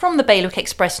From the Bailiwick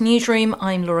Express newsroom,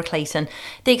 I'm Laura Clayton.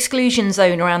 The exclusion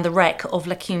zone around the wreck of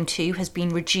Lacune 2 has been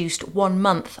reduced 1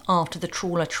 month after the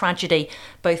trawler tragedy.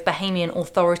 Both Bahamian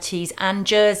authorities and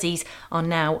Jersey's are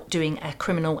now doing a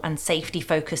criminal and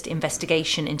safety-focused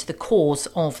investigation into the cause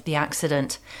of the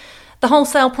accident. The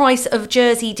wholesale price of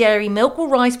Jersey dairy milk will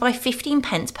rise by 15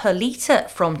 pence per litre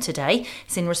from today.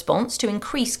 It's in response to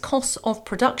increased costs of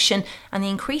production and the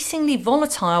increasingly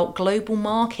volatile global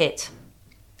market.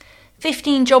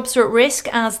 15 jobs are at risk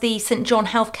as the St John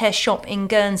Healthcare shop in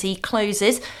Guernsey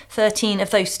closes. 13 of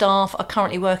those staff are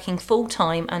currently working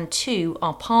full-time and 2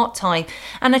 are part-time.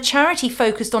 And a charity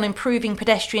focused on improving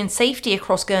pedestrian safety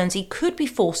across Guernsey could be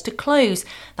forced to close.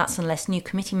 That's unless new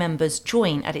committee members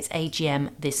join at its AGM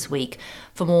this week.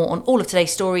 For more on all of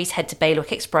today's stories, head to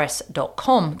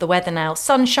bailiwickexpress.com. The weather now,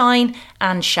 sunshine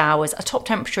and showers. A top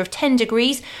temperature of 10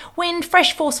 degrees. Wind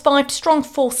fresh force 5 to strong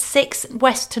force 6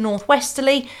 west to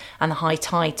northwesterly. And the high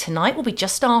tide tonight will be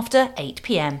just after 8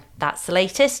 p.m. That's the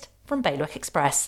latest from Bailiwick Express.